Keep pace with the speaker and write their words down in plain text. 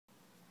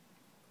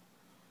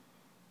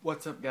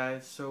What's up,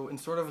 guys? So in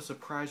sort of a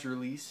surprise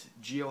release,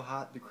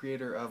 GeoHot, the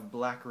creator of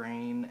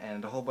Limera1n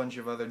and a whole bunch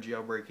of other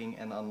jailbreaking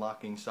and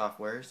unlocking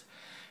softwares,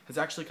 has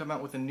actually come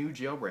out with a new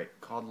jailbreak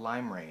called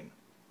Limera1n.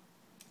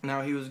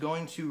 Now, he was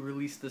going to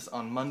release this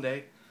on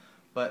Monday,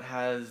 but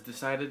has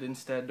decided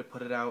instead to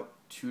put it out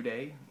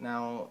today.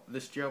 Now,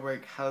 this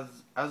jailbreak has,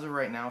 as of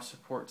right now,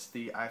 supports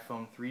the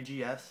iPhone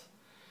 3GS,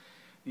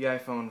 the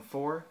iPhone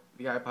 4,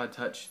 the iPod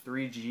Touch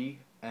 3G,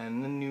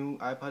 and the new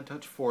iPod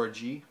Touch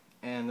 4G.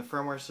 And the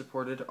firmware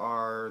supported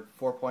are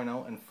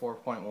 4.0 and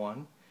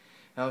 4.1.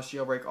 Now, this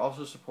jailbreak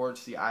also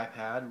supports the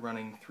iPad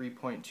running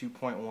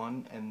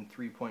 3.2.1 and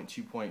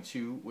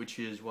 3.2.2, which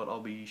is what I'll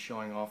be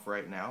showing off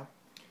right now.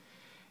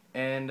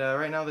 And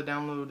right now the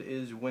download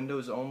is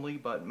Windows only,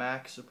 but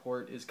Mac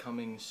support is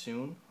coming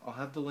soon. I'll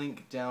have the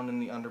link down in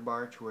the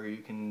underbar to where you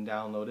can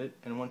download it,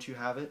 and once you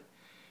have it,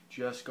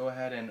 just go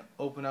ahead and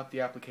open up the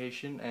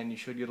application and you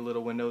should get a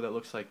little window that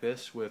looks like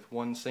this with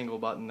one single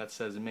button that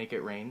says Make It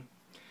Rain.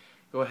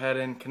 Go ahead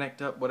and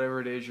connect up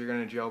whatever it is you're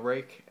going to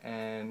jailbreak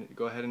and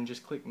go ahead and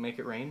just click Make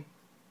It Rain.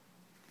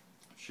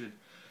 It should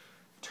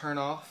turn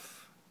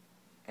off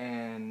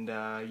and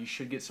you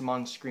should get some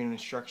on-screen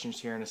instructions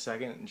here in a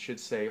second. It should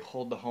say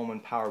hold the home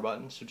and power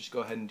button, so just go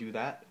ahead and do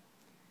that.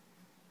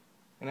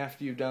 And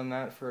after you've done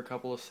that for a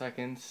couple of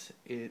seconds,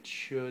 it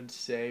should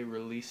say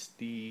release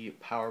the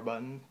power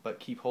button, but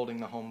keep holding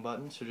the home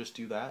button, so just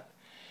do that.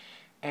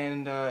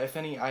 And if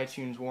any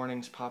iTunes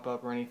warnings pop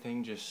up or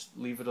anything, just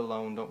leave it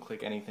alone, don't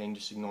click anything,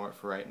 just ignore it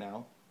for right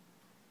now.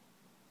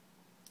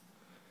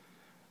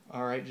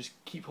 Alright, just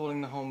keep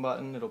holding the home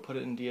button, it'll put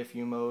it in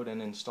DFU mode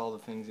and install the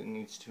things it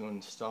needs to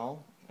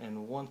install.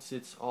 And once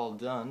it's all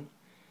done, you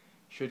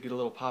should get a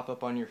little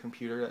pop-up on your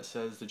computer that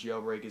says the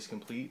jailbreak is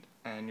complete,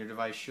 and your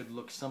device should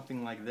look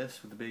something like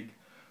this with a big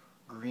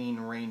green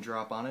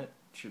raindrop on it.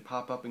 It should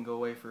pop up and go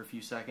away for a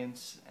few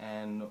seconds,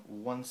 and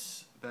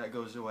once that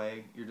goes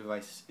away, your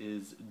device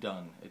is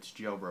done. It's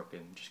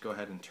jailbroken. Just go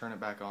ahead and turn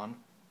it back on.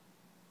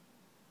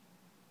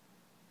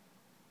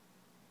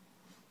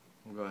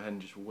 We'll go ahead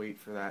and just wait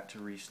for that to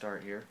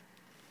restart here.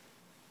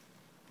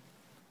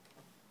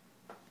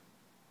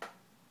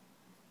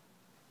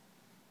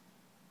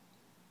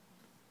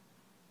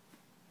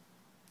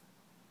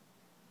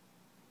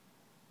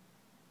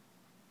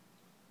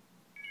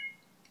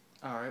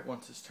 Alright,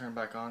 once it's turned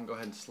back on, go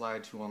ahead and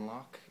slide to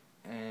unlock.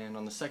 And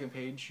on the second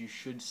page, you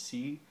should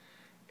see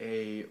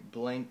a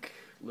blank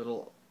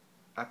little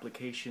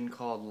application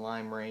called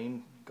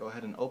Limera1n. Go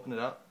ahead and open it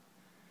up.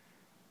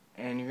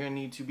 And you're going to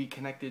need to be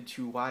connected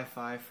to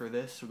Wi-Fi for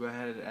this, so go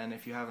ahead and,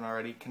 if you haven't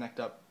already, connect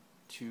up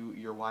to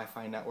your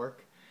Wi-Fi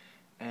network.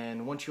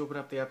 And once you open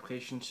up the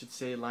application, it should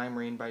say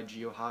Limera1n by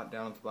GeoHot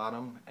down at the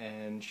bottom,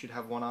 and should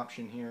have one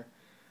option here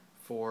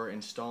for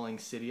installing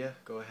Cydia.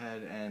 Go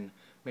ahead and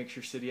make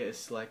sure Cydia is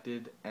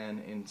selected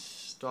and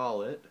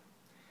install it.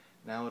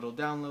 Now it'll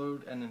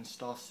download and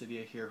install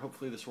Cydia here.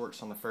 Hopefully this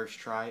works on the first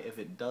try. If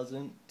it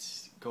doesn't,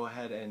 go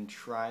ahead and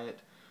try it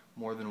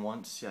more than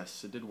once.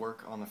 Yes, it did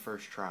work on the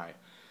first try.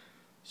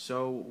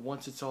 So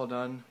once it's all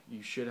done,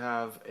 you should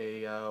have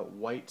a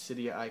white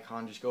Cydia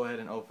icon. Just go ahead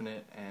and open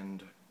it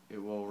and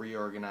it will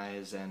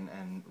reorganize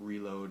and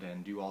reload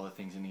and do all the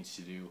things it needs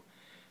to do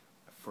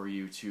for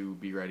you to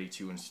be ready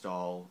to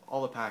install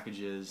all the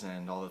packages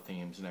and all the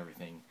themes and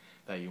everything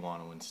that you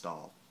want to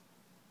install.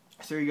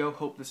 So there you go.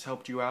 Hope this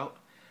helped you out.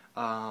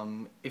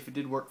 If it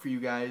did work for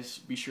you guys,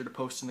 be sure to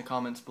post in the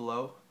comments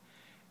below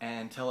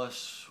and tell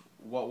us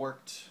what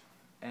worked.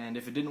 And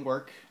if it didn't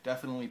work,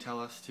 definitely tell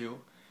us too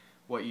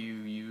what you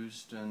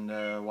used and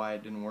why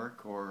it didn't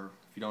work. Or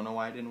if you don't know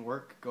why it didn't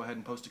work, go ahead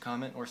and post a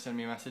comment or send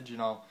me a message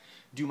and I'll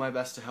do my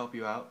best to help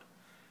you out.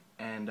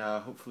 And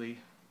hopefully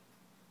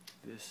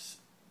this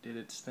did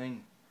its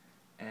thing.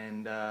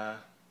 And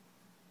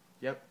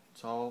yep,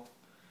 it's all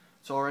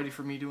ready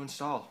for me to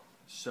install.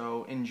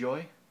 So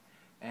enjoy.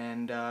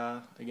 And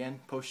again,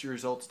 post your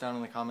results down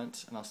in the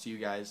comments, and I'll see you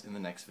guys in the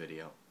next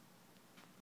video.